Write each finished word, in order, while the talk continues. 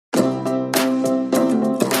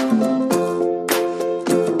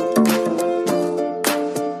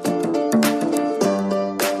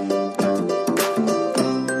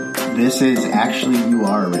This is Actually You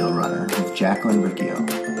Are a Real Runner with Jacqueline Riccio.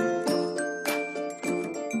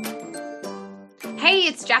 Hey,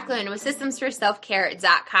 it's Jacqueline with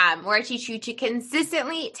SystemsForSelfCare.com, where I teach you to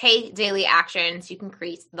consistently take daily action so you can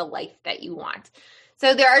create the life that you want.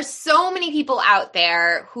 So there are so many people out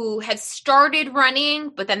there who have started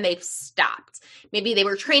running, but then they've stopped. Maybe they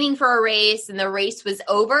were training for a race and the race was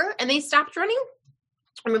over and they stopped running.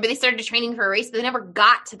 Or maybe they started training for a race, but they never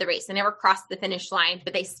got to the race. They never crossed the finish line,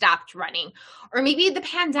 but they stopped running. Or maybe the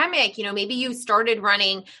pandemic, maybe you started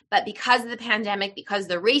running, but because of the pandemic, because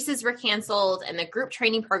the races were canceled and the group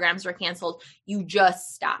training programs were canceled, you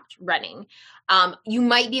just stopped running. You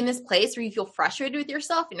might be in this place where you feel frustrated with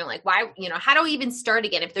yourself and you're like, why, how do I even start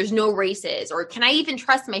again if there's no races? Or can I even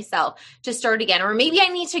trust myself to start again? Or maybe I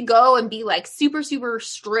need to go and be like super, super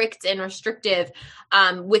strict and restrictive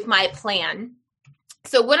with my plan.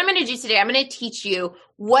 So what I'm going to do today, I'm going to teach you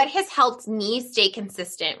what has helped me stay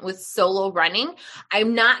consistent with solo running.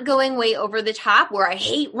 I'm not going way over the top where I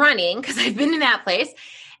hate running because I've been in that place.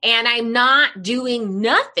 And I'm not doing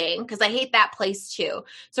nothing because I hate that place too.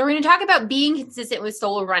 So we're going to talk about being consistent with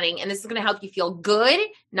solo running. And this is going to help you feel good,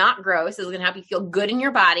 not gross. This is going to help you feel good in your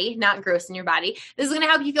body, not gross in your body. This is going to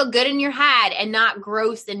help you feel good in your head and not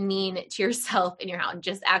gross and mean to yourself in your head.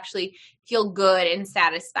 Just actually feel good and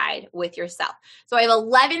satisfied with yourself. So I have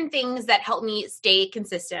 11 things that help me stay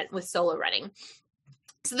consistent with solo running.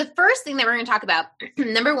 So the first thing that we're going to talk about,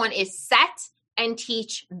 number one, is set and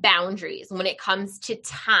teach boundaries when it comes to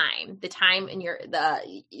time, the time in your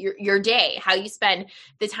day, how you spend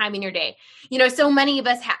the time in your day. So many of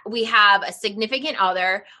us, we have a significant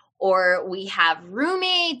other, or we have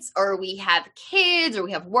roommates, or we have kids, or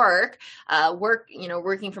we have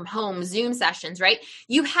working from home, Zoom sessions, right?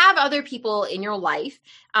 You have other people in your life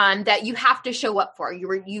that you have to show up for.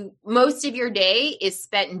 Most of your day is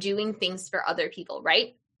spent doing things for other people,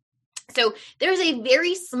 right? So there's a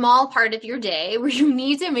very small part of your day where you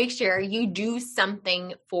need to make sure you do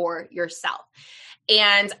something for yourself.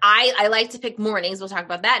 And I like to pick mornings. We'll talk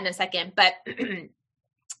about that in a second. But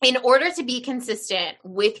in order to be consistent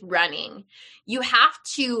with running, you have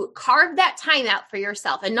to carve that time out for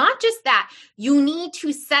yourself. And not just that, you need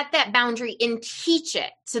to set that boundary and teach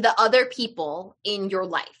it to the other people in your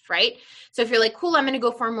life, right? So if you're like, cool, I'm going to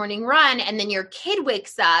go for a morning run, and then your kid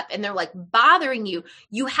wakes up and they're like bothering you,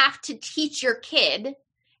 you have to teach your kid,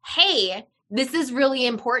 hey, this is really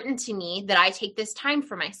important to me that I take this time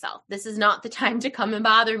for myself. This is not the time to come and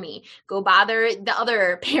bother me. Go bother the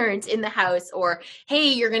other parent in the house, or, hey,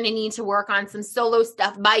 you're going to need to work on some solo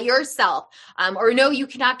stuff by yourself. Or no, you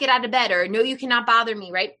cannot get out of bed, or no, you cannot bother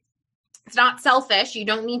me, right? It's not selfish. You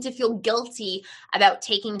don't need to feel guilty about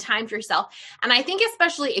taking time for yourself. And I think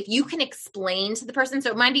especially if you can explain to the person,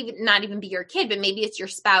 so it might not even be your kid, but maybe it's your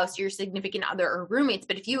spouse, your significant other, or roommates.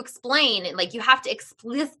 But if you explain, and you have to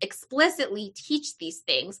explicitly teach these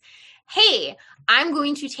things, hey, I'm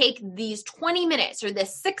going to take these 20 minutes or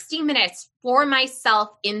this 60 minutes for myself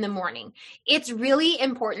in the morning. It's really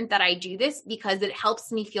important that I do this because it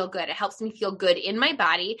helps me feel good. It helps me feel good in my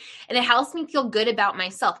body, and it helps me feel good about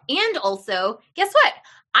myself. And also, guess what?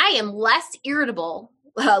 I am less irritable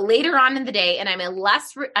later on in the day, and I'm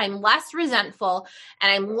less resentful,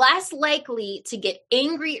 and I'm less likely to get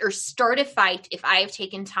angry or start a fight if I have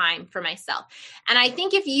taken time for myself. And I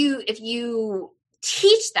think if you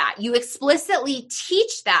teach that, you explicitly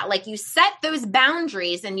teach that, like you set those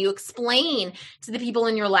boundaries and you explain to the people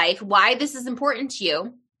in your life why this is important to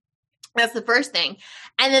you. That's the first thing.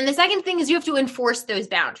 And then the second thing is you have to enforce those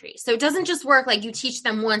boundaries. So it doesn't just work like you teach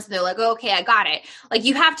them once and they're like, oh, okay, I got it. Like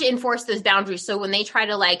you have to enforce those boundaries. So when they try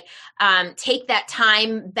to take that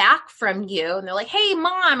time back from you and they're like, hey,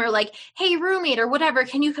 mom, or like, hey, roommate, or whatever,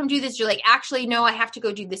 can you come do this? You're like, actually, no, I have to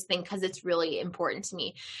go do this thing because it's really important to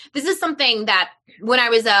me. This is something that when I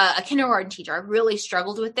was a kindergarten teacher, I really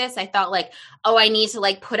struggled with this. I thought I need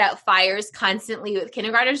to put out fires constantly with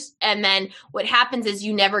kindergartners. And then what happens is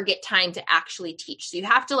you never get time to actually teach. So you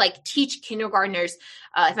have to teach kindergartners.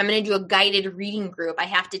 If I'm going to do a guided reading group, I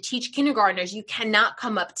have to teach kindergartners. You cannot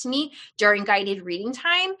come up to me during guided reading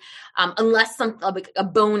time unless a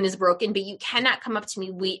bone is broken, but you cannot come up to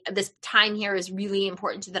me. This time here is really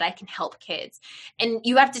important so that I can help kids. And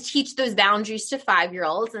you have to teach those boundaries to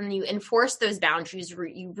 5-year-olds, and you enforce those boundaries.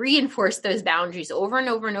 You reinforce those boundaries over and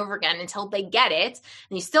over and over again until they get it.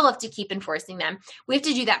 And you still have to keep enforcing them. We have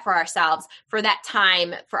to do that for ourselves, for that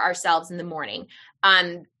time for ourselves in the morning.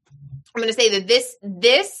 I'm going to say that this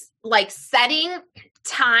setting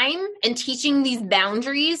time and teaching these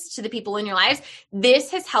boundaries to the people in your lives,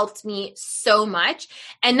 this has helped me so much.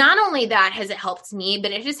 And not only that has it helped me,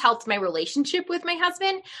 but it has helped my relationship with my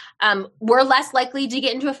husband. We're less likely to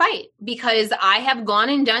get into a fight because I have gone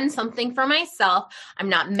and done something for myself. I'm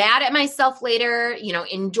not mad at myself later.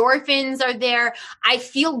 Endorphins are there. I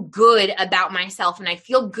feel good about myself and I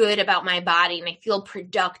feel good about my body and I feel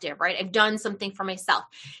productive, right? I've done something for myself.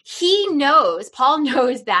 Paul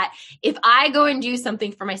knows that if I go and do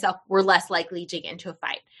something for myself, we're less likely to get into a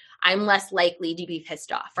fight. I'm less likely to be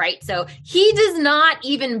pissed off, right? So he does not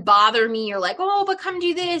even bother me or like, oh, but come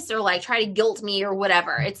do this, or like try to guilt me or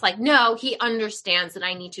whatever. It's like, no, he understands that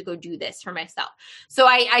I need to go do this for myself. So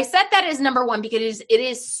I set that as number one because it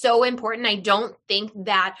is so important. I don't think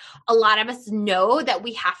that a lot of us know that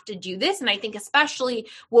we have to do this. And I think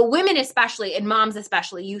women especially, and moms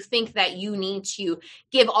especially, you think that you need to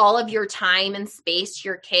give all of your time and space to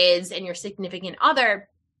your kids and your significant other.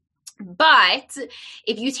 But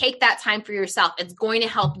if you take that time for yourself, it's going to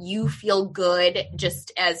help you feel good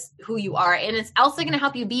just as who you are. And it's also going to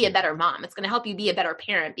help you be a better mom. It's going to help you be a better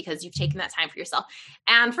parent because you've taken that time for yourself.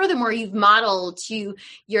 And furthermore, you've modeled to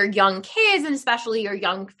your young kids and especially your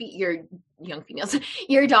young females,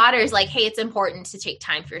 your daughters, like, hey, it's important to take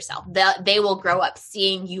time for yourself. They will grow up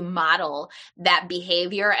seeing you model that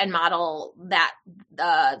behavior and model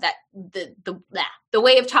the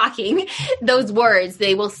way of talking, those words.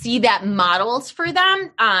 They will see that modeled for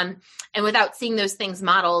them. And without seeing those things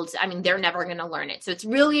modeled, they're never going to learn it. So it's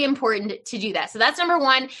really important to do that. So that's number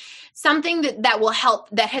one. Something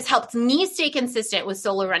that has helped me stay consistent with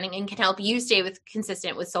solo running and can help you stay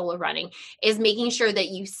consistent with solo running is making sure that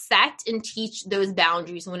you set and teach those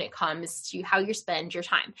boundaries when it comes to how you spend your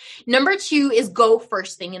time. Number two is go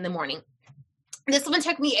first thing in the morning. This one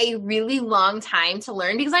took me a really long time to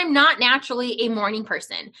learn because I'm not naturally a morning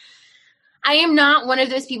person. I am not one of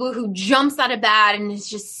those people who jumps out of bed and is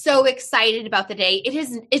just so excited about the day.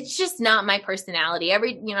 It's just not my personality.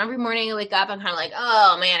 Every morning I wake up, I'm kind of like,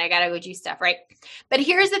 oh man, I got to go do stuff, right? But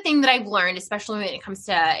here's the thing that I've learned, especially when it comes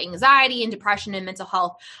to anxiety and depression and mental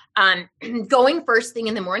health, going first thing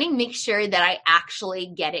in the morning, make sure that I actually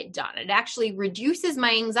get it done. It actually reduces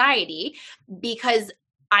my anxiety because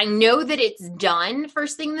I know that it's done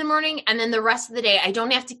first thing in the morning. And then the rest of the day, I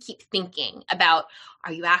don't have to keep thinking about,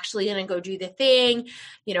 are you actually going to go do the thing?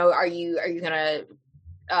 Are you going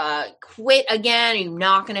to quit again? Are you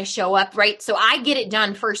not going to show up? Right. So I get it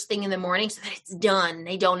done first thing in the morning so that it's done.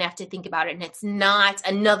 I don't have to think about it. And it's not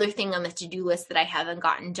another thing on the to-do list that I haven't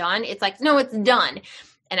gotten done. It's like, no, it's done.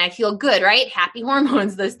 And I feel good, right? Happy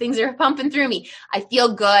hormones. Those things are pumping through me. I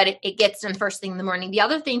feel good. It gets done first thing in the morning. The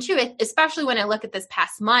other thing too, especially when I look at this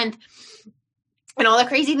past month and all the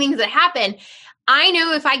crazy things that happen, I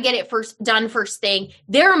know if I get it done first thing,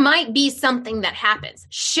 there might be something that happens.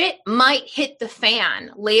 Shit might hit the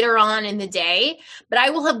fan later on in the day, but I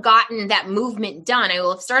will have gotten that movement done. I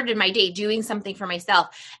will have started my day doing something for myself.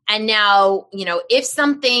 And now, if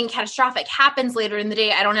something catastrophic happens later in the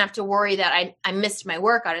day, I don't have to worry that I missed my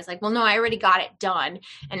workout. It's like, well, no, I already got it done.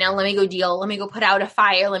 And now let me go put out a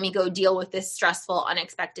fire. Let me go deal with this stressful,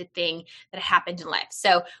 unexpected thing that happened in life.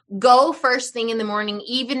 So go first thing in the morning,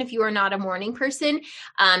 even if you are not a morning person.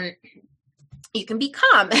 You can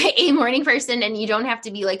become a morning person and you don't have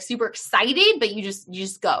to be like super excited, but you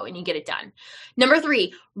just go and you get it done. Number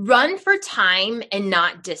three, run for time and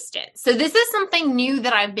not distance. So this is something new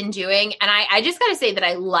that I've been doing. And I just got to say that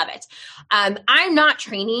I love it. I'm not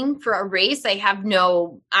training for a race. I'm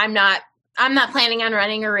not planning on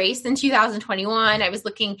running a race in 2021. I was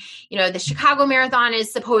looking, the Chicago Marathon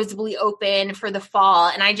is supposedly open for the fall.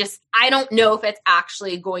 And I don't know if it's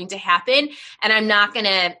actually going to happen. And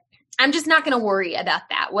I'm just not going to worry about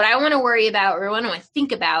that. What I want to worry about, or what I want to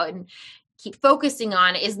think about and keep focusing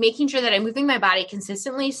on, is making sure that I'm moving my body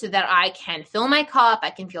consistently so that I can fill my cup, I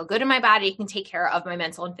can feel good in my body, I can take care of my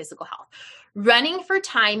mental and physical health. Running for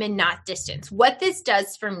time and not distance. What this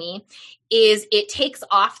does for me is it takes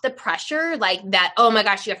off the pressure, like that, oh my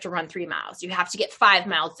gosh, you have to run 3 miles. You have to get 5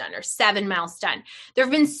 miles done or 7 miles done. There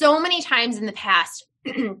have been so many times in the past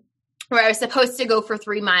where I was supposed to go for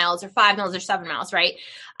 3 miles or 5 miles or 7 miles, right?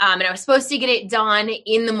 And I was supposed to get it done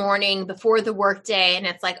in the morning before the workday. And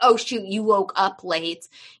it's like, oh shoot, you woke up late.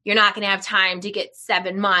 You're not going to have time to get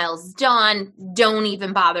 7 miles done. Don't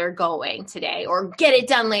even bother going today, or get it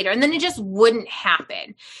done later. And then it just wouldn't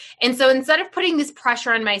happen. And so instead of putting this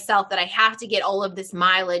pressure on myself that I have to get all of this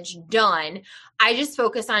mileage done, I just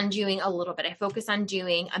focus on doing a little bit. I focus on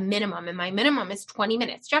doing a minimum, and my minimum is 20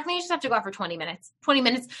 minutes. Definitely you just have to go out for 20 minutes,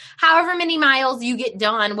 however many miles you get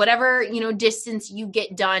done, whatever, distance you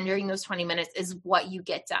get done during those 20 minutes is what you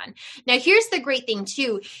get done. Now, here's the great thing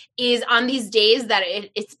too, is on these days that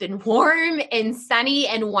it's been warm and sunny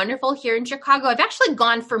and wonderful here in Chicago, I've actually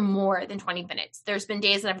gone for more than 20 minutes. There's been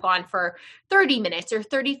days that I've gone for 30 minutes or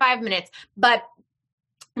 35 minutes, but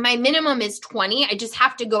my minimum is 20. I just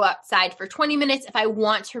have to go outside for 20 minutes. If I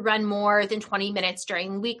want to run more than 20 minutes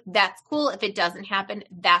during the week, that's cool. If it doesn't happen,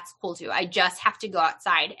 that's cool too. I just have to go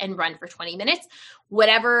outside and run for 20 minutes.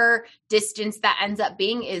 Whatever distance that ends up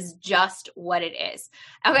being is just what it is.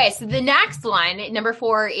 Okay, so the next one, number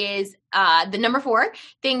 4, is the number 4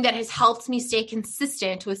 thing that has helped me stay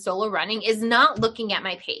consistent with solo running is not looking at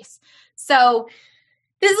my pace. So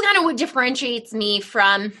this is kind of what differentiates me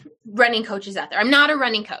from running coaches out there. I'm not a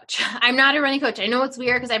running coach. I know it's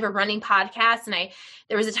weird because I have a running podcast, and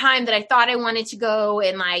there was a time that I thought I wanted to go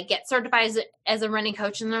and get certified as a running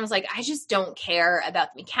coach. And I was like, I just don't care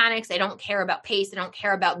about the mechanics. I don't care about pace. I don't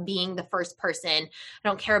care about being the first person. I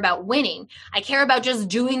don't care about winning. I care about just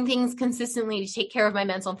doing things consistently to take care of my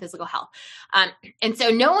mental and physical health. And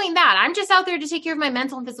so knowing that I'm just out there to take care of my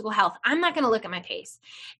mental and physical health, I'm not going to look at my pace.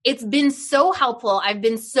 It's been so helpful. I've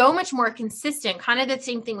been so much more consistent, kind of the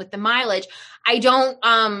same thing with the mileage. I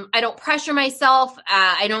don't pressure myself.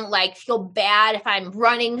 I don't feel bad if I'm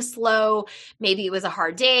running slow. Maybe it was a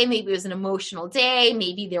hard day. Maybe it was an emotional day.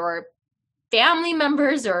 Maybe there were family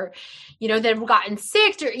members or, that have gotten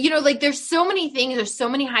sick or, there's so many things. There's so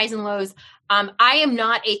many highs and lows. I am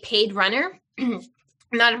not a paid runner. I'm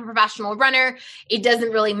not a professional runner. It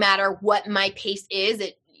doesn't really matter what my pace is.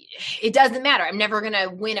 It doesn't matter. I'm never going to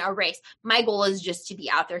win a race. My goal is just to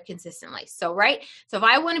be out there consistently. So if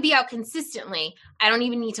I want to be out consistently, I don't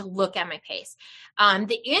even need to look at my pace.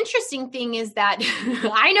 The interesting thing is that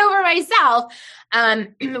I know for myself,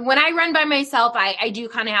 when I run by myself, I do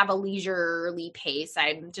kind of have a leisurely pace.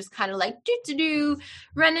 I'm just kind of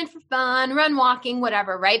running for fun, walking,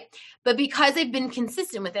 whatever, right? But because I've been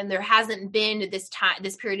consistent with it, and there hasn't been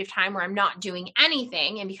this period of time where I'm not doing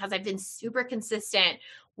anything, and because I've been super consistent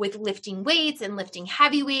with lifting weights and lifting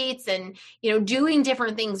heavy weights and, doing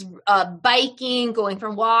different things, biking, going for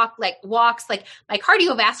walks, my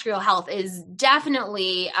cardiovascular health is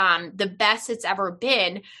definitely the best it's ever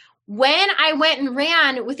been. When I went and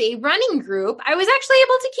ran with a running group, I was actually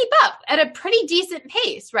able to keep up at a pretty decent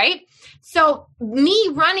pace, right? So me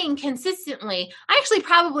running consistently, I actually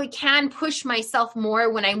probably can push myself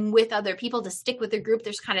more when I'm with other people to stick with the group.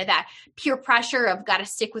 There's kind of that peer pressure of got to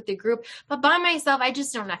stick with the group. But by myself, I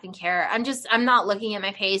just don't nothing care. I'm not looking at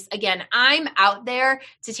my pace. Again, I'm out there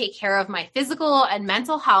to take care of my physical and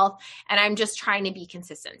mental health, and I'm just trying to be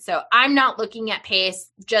consistent. So I'm not looking at pace,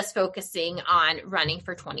 just focusing on running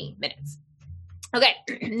for 20 minutes. Okay,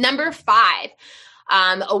 number 5.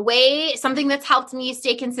 Something that's helped me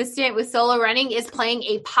stay consistent with solo running is playing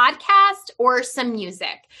a podcast or some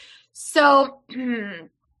music. So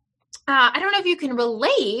I don't know if you can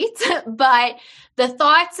relate, but the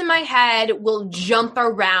thoughts in my head will jump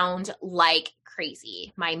around like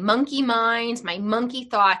crazy. My monkey mind, my monkey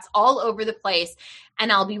thoughts all over the place.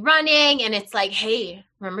 And I'll be running and it's like, hey,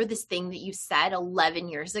 remember this thing that you said 11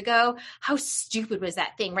 years ago? How stupid was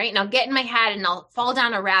that thing, right? And I'll get in my head and I'll fall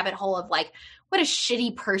down a rabbit hole of what a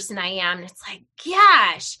shitty person I am. And it's like,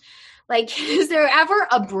 gosh, is there ever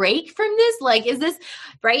a break from this? Is this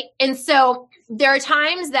right? And so there are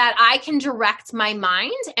times that I can direct my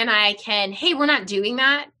mind and I can, hey, we're not doing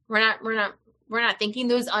that. We're not thinking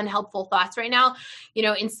those unhelpful thoughts right now.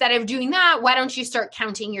 Instead of doing that, why don't you start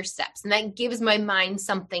counting your steps? And that gives my mind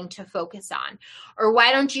something to focus on. Or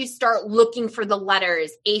why don't you start looking for the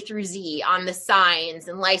letters A through Z on the signs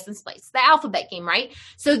and license plates, the alphabet game, right?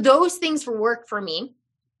 So those things work for me.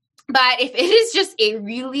 But if it is just a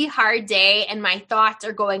really hard day and my thoughts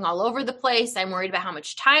are going all over the place, I'm worried about how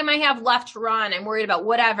much time I have left to run, I'm worried about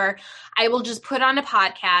whatever, I will just put on a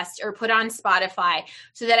podcast or put on Spotify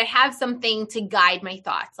so that I have something to guide my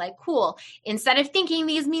thoughts. Cool, instead of thinking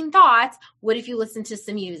these mean thoughts, what if you listen to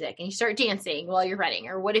some music and you start dancing while you're running?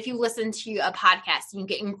 Or what if you listen to a podcast and you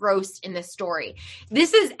get engrossed in the story?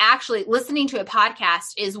 This is actually, listening to a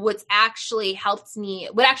podcast is what actually helps me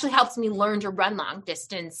learn to run long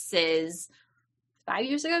distances 6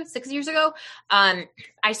 years ago. I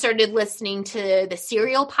started listening to the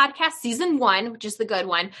Serial podcast, season 1, which is the good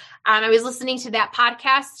one. I was listening to that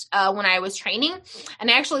podcast when I was training,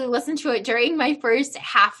 and I actually listened to it during my first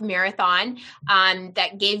half marathon.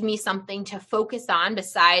 That gave me something to focus on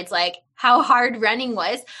besides how hard running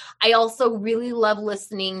was. I also really love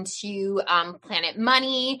listening to Planet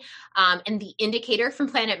Money and The Indicator from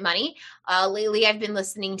Planet Money. Lately, I've been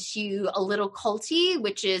listening to A Little Culty,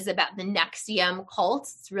 which is about the NXIVM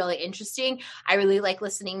cult. It's really interesting. I really like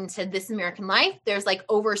listening to This American Life. There's like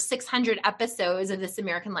over 600 episodes of This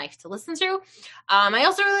American Life to listen to. I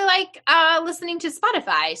also really like listening to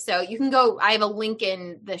Spotify. So you can go, I have a link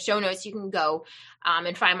in the show notes. You can go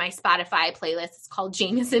and find my Spotify playlist. It's called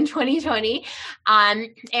Jameson 2020.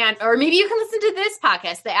 Or maybe you can listen to this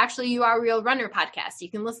podcast, the Actually You Are a Real Runner podcast. You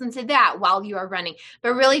can listen to that while you are running,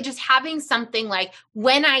 but really just having something like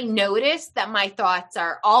when I notice that my thoughts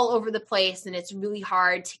are all over the place and it's really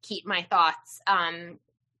hard to keep my thoughts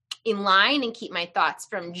in line and keep my thoughts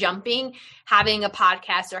from jumping, having a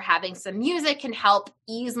podcast or having some music can help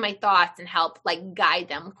ease my thoughts and help like guide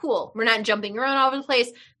them. Cool. We're not jumping around all over the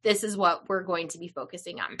place. This is what we're going to be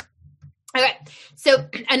focusing on. Okay. So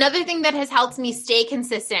another thing that has helped me stay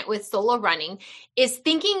consistent with solo running is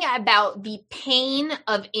thinking about the pain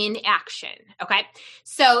of inaction. Okay.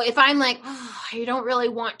 So if I'm like, I don't really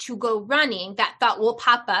want to go running, that thought will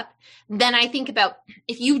pop up. Then I think about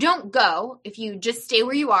if you don't go, if you just stay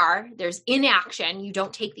where you are, there's inaction, you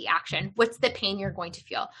don't take the action. What's the pain you're going to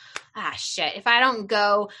feel? Shit. If I don't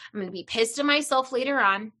go, I'm going to be pissed at myself later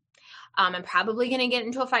on. I'm probably going to get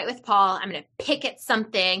into a fight with Paul. I'm going to pick at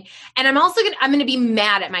something. And I'm going to be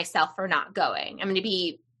mad at myself for not going. I'm going to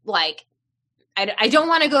be like, I don't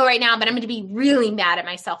want to go right now, but I'm going to be really mad at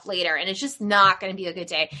myself later. And it's just not going to be a good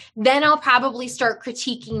day. Then I'll probably start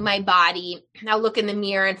critiquing my body. I'll look in the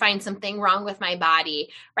mirror and find something wrong with my body,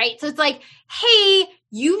 right? So it's like, hey,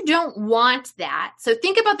 you don't want that. So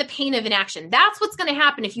think about the pain of inaction. That's what's going to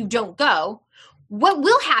happen if you don't go. What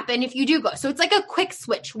will happen if you do go? So it's like a quick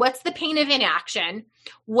switch. What's the pain of inaction?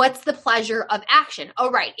 What's the pleasure of action?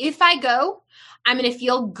 Oh, right. If I go, I'm going to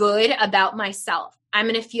feel good about myself. I'm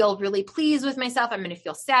going to feel really pleased with myself. I'm going to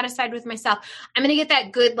feel satisfied with myself. I'm going to get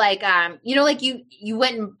that good, like, like you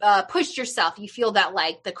went and pushed yourself. You feel that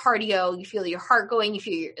like the cardio, you feel your heart going, you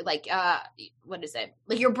feel your, like, what is it?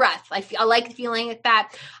 Like your breath. I like feeling like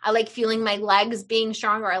that. I like feeling my legs being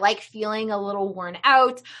stronger. I like feeling a little worn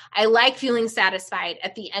out. I like feeling satisfied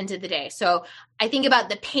at the end of the day. So I think about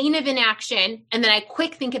the pain of inaction, and then I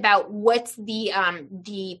quick think about what's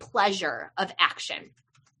the pleasure of action.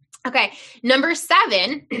 Okay. Number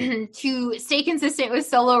 7, to stay consistent with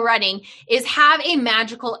solo running is have a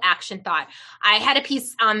magical action thought. I had a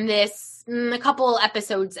piece on this a couple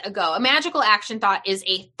episodes ago. A magical action thought is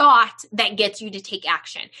a thought that gets you to take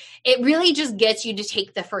action. It really just gets you to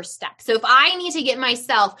take the first step. So if I need to get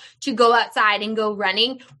myself to go outside and go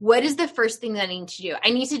running, what is the first thing that I need to do?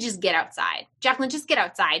 I need to just get outside. Jacqueline, just get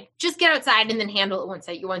outside. Just get outside and then handle it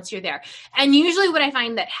once you're there. And usually what I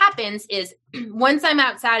find that happens is once I'm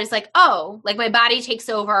outside, it's like, oh, like my body takes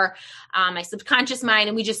over my subconscious mind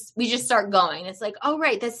and we just start going. It's like, oh,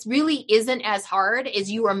 right, this really isn't as hard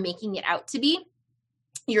as you are making it out to be.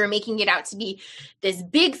 You're making it out to be this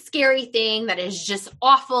big, scary thing that is just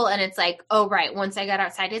awful. And it's like, oh, right, once I got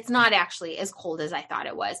outside, it's not actually as cold as I thought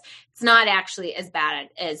it was. It's not actually as bad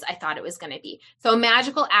as I thought it was going to be. So a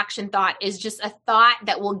magical action thought is just a thought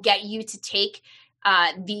that will get you to take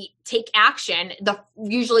action,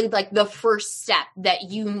 usually like the first step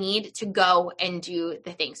that you need to go and do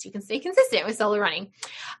the things. So you can stay consistent with solo running.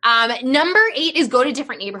 Number 8 is go to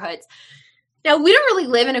different neighborhoods. Now, we don't really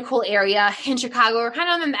live in a cool area in Chicago. We're kind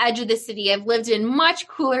of on the edge of the city. I've lived in much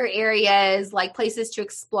cooler areas, like places to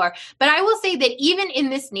explore. But I will say that even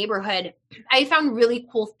in this neighborhood, I found really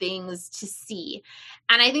cool things to see.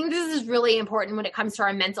 And I think this is really important when it comes to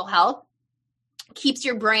our mental health. Keeps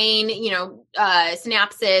your brain,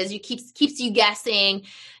 synapses, keeps you guessing.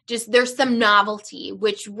 Just there's some novelty,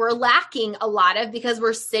 which we're lacking a lot of because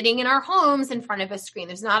we're sitting in our homes in front of a screen.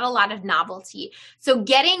 There's not a lot of novelty. So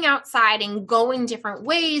getting outside and going different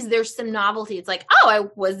ways, there's some novelty. It's like, oh, I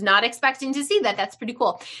was not expecting to see that. That's pretty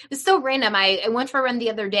cool. It was so random. I went for a run the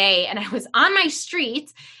other day and I was on my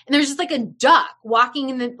street and there's just like a duck walking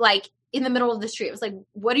in the middle of the street. It was like,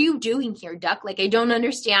 what are you doing here, duck? Like, I don't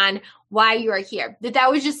understand why you are here.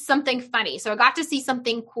 That was just something funny. So I got to see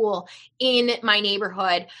something cool in my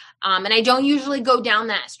neighborhood. And I don't usually go down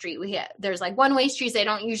that street. There's like one-way streets. I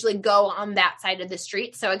don't usually go on that side of the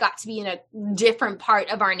street. So I got to be in a different part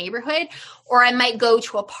of our neighborhood. Or I might go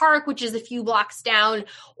to a park, which is a few blocks down.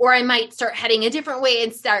 Or I might start heading a different way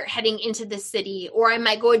and start heading into the city. Or I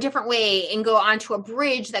might go a different way and go onto a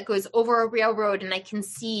bridge that goes over a railroad and I can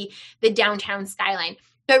see the downtown skyline.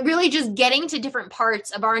 But really just getting to different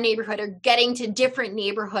parts of our neighborhood or getting to different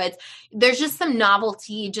neighborhoods, there's just some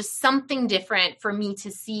novelty, just something different for me to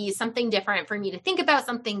see, something different for me to think about,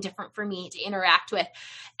 something different for me to interact with.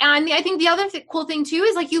 And I think the other cool thing too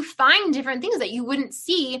is like you find different things that you wouldn't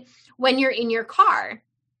see when you're in your car.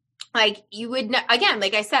 Like you would, again,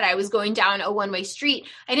 like I said, I was going down a one-way street.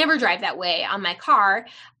 I never drive that way on my car.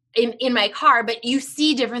 In my car, but you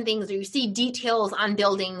see different things, or you see details on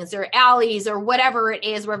buildings or alleys or whatever it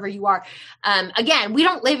is, wherever you are. Again, we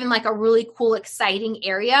don't live in like a really cool, exciting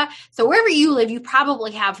area. So wherever you live, you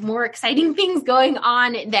probably have more exciting things going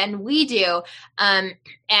on than we do. And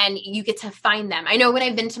you get to find them. I know when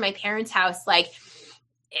I've been to my parents' house, like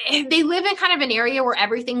they live in kind of an area where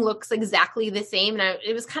everything looks exactly the same. And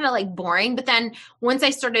it was kind of like boring. But then once I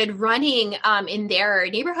started running in their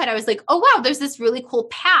neighborhood, I was like, oh, wow, there's this really cool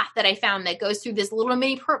path that I found that goes through this little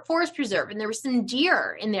mini forest preserve. And there was some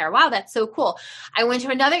deer in there. Wow, that's so cool. I went to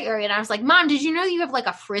another area and I was like, Mom, did you know you have like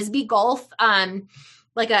a Frisbee golf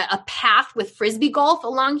like a path with Frisbee golf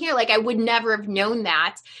along here? Like I would never have known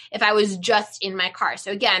that if I was just in my car.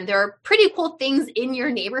 So again, there are pretty cool things in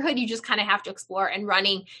your neighborhood. You just kind of have to explore, and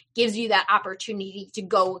running gives you that opportunity to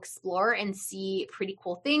go explore and see pretty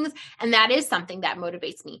cool things. And that is something that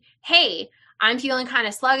motivates me. Hey, I'm feeling kind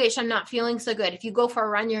of sluggish. I'm not feeling so good. If you go for a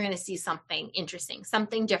run, you're going to see something interesting,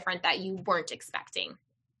 something different that you weren't expecting.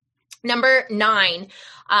 Number 9,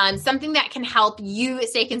 something that can help you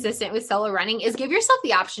stay consistent with solo running is give yourself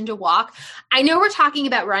the option to walk. I know we're talking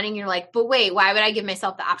about running. You're like, but wait, why would I give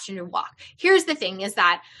myself the option to walk? Here's the thing is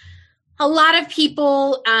that a lot of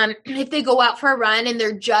people, if they go out for a run and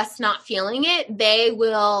they're just not feeling it, they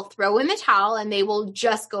will throw in the towel and they will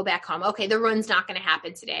just go back home. Okay, the run's not going to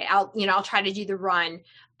happen today. I'll try to do the run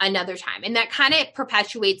another time. And that kind of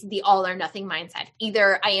perpetuates the all or nothing mindset.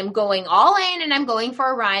 Either I am going all in and I'm going for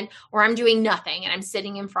a run, or I'm doing nothing and I'm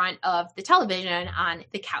sitting in front of the television on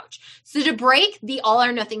the couch. So to break the all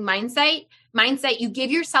or nothing mindset, you give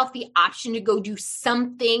yourself the option to go do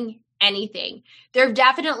something, anything. There have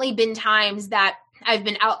definitely been times that I've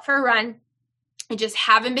been out for a run. I just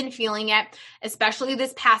haven't been feeling it, especially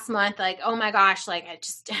this past month. Like, oh my gosh, like I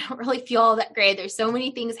just don't really feel all that great. There's so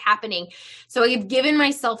many things happening. So I've given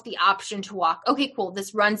myself the option to walk. Okay, cool.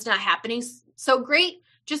 This run's not happening. So great.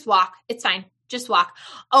 Just walk. It's fine. Just walk.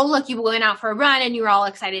 Oh, look, you went out for a run and you were all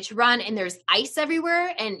excited to run and there's ice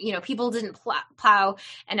everywhere and, people didn't plow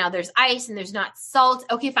and now there's ice and there's not salt.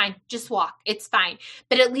 Okay, fine. Just walk. It's fine.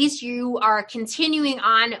 But at least you are continuing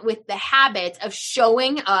on with the habit of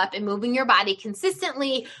showing up and moving your body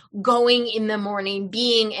consistently, going in the morning,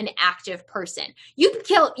 being an active person. You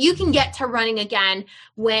can get to running again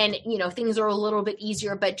when, things are a little bit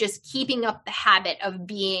easier, but just keeping up the habit of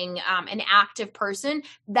being an active person,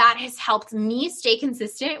 that has helped me stay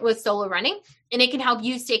consistent with solo running, and it can help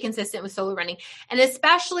you stay consistent with solo running. And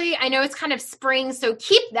especially, I know it's kind of spring, so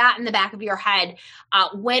keep that in the back of your head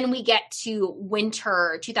when we get to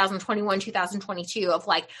winter 2021, 2022 of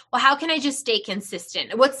like, well, how can I just stay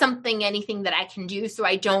consistent? What's anything that I can do so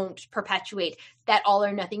I don't perpetuate that all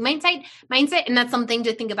or nothing mindset. And that's something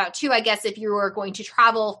to think about too. I guess if you are going to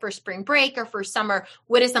travel for spring break or for summer,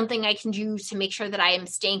 what is something I can do to make sure that I am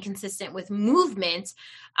staying consistent with movement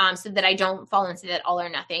so that I don't fall into that all or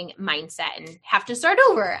nothing mindset and have to start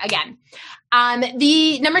over again.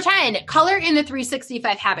 The number 10, color in the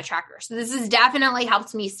 365 habit tracker. So this has definitely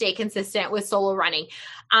helped me stay consistent with solo running.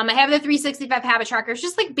 I have the 365 habit tracker. It's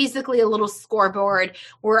just like basically a little scoreboard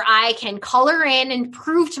where I can color in and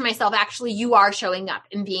prove to myself, actually, you are showing up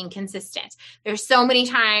and being consistent. There's so many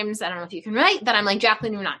times, I don't know if you can relate, that I'm like,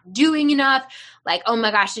 Jacqueline, you're not doing enough. Like, oh my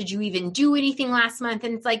gosh, did you even do anything last month?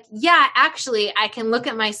 And it's like, yeah, actually, I can look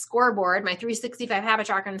at my scoreboard, my 365 habit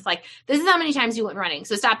tracker, and it's like, this is how many times you went running.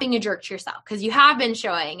 So stop being a jerk to yourself because you have been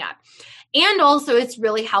showing up. And also it's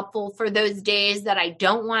really helpful for those days that I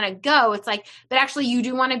don't want to go. It's like, but actually you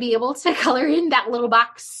do want to be able to color in that little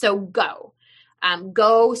box. So go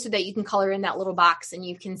so that you can color in that little box and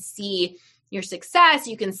you can see your success.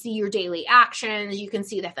 You can see your daily actions. You can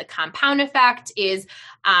see that the compound effect is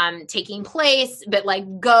taking place, but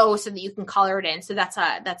like go so that you can color it in. So that's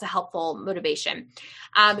a helpful motivation.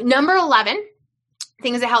 Number 11,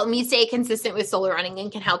 things that help me stay consistent with solo running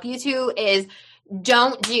and can help you too is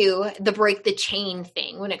don't do the break the chain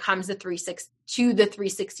thing when it comes to the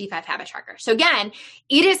 365 habit tracker. So again,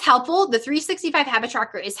 it is helpful. The 365 habit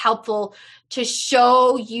tracker is helpful to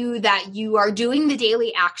show you that you are doing the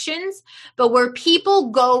daily actions, but where people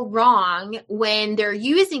go wrong when they're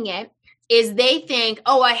using it is they think,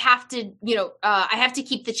 oh, I have to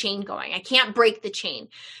keep the chain going. I can't break the chain.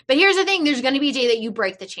 But here's the thing. There's going to be a day that you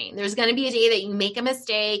break the chain. There's going to be a day that you make a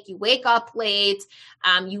mistake. You wake up late.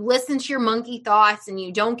 You listen to your monkey thoughts and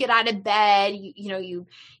you don't get out of bed. You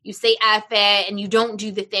say F it and you don't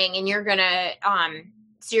do the thing, and you're going to,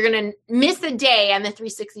 so you're going to miss a day on the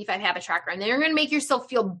 365 habit tracker, and then you're going to make yourself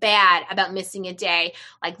feel bad about missing a day.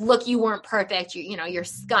 Like, look, you weren't perfect. You're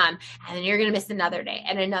scum. And then you're going to miss another day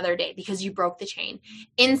and another day because you broke the chain.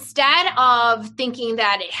 Instead of thinking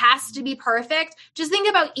that it has to be perfect, just think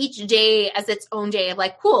about each day as its own day of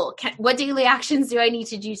like, cool, what daily actions do I need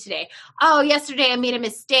to do today? Oh, yesterday I made a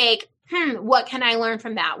mistake. What can I learn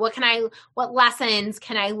from that? What lessons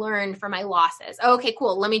can I learn from my losses? Okay,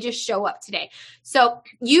 cool. Let me just show up today. So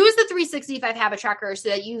use the 365 habit tracker so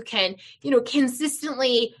that you can,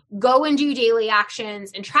 consistently go and do daily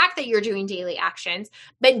actions and track that you're doing daily actions,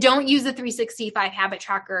 but don't use the 365 habit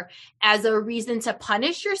tracker as a reason to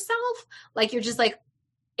punish yourself. Like you're just like,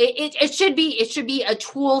 it should be a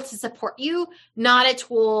tool to support you, not a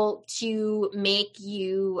tool to make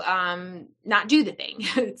you not do the thing.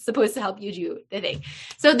 It's supposed to help you do the thing.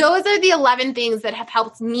 So those are the 11 things that have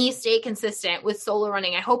helped me stay consistent with solo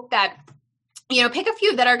running. I hope that pick a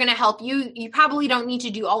few that are going to help you. You probably don't need to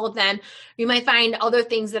do all of them. You might find other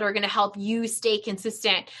things that are going to help you stay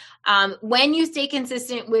consistent. When you stay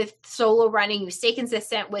consistent with solo running, you stay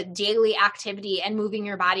consistent with daily activity and moving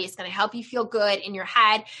your body. It's going to help you feel good in your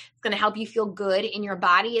head. It's going to help you feel good in your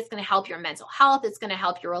body. It's going to help your mental health. It's going to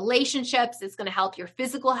help your relationships. It's going to help your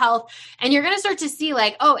physical health. And you're going to start to see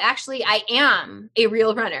like, oh, actually, I am a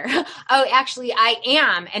real runner. Oh, actually, I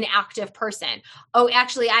am an active person. Oh,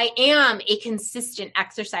 actually, I am a consistent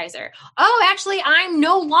exerciser. Oh, actually, I'm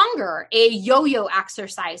no longer a yo-yo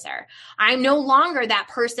exerciser. I'm no longer that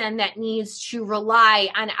person that needs to rely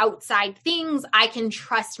on outside things. I can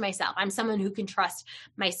trust myself. I'm someone who can trust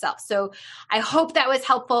myself. So I hope that was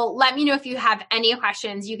helpful. Let me know if you have any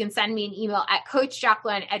questions. You can send me an email at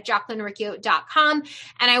coachjacqueline@jacquelinericchio.com.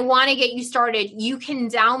 And I want to get you started. You can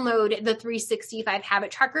download the 365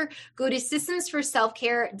 habit tracker. Go to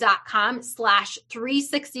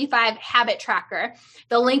systemsforselfcare.com/365 habit tracker.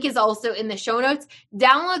 The link is also in the show notes.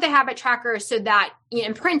 Download the habit tracker so that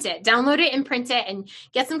and print it, download it and print it, and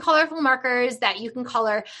get some colorful markers that you can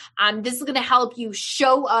color. This is going to help you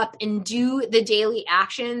show up and do the daily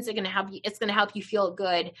actions. It's going to help you feel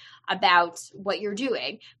good about what you're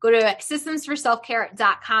doing. Go to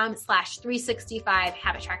systemsforselfcare.com/365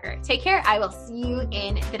 habit tracker. Take care. I will see you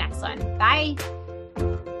in the next one. Bye.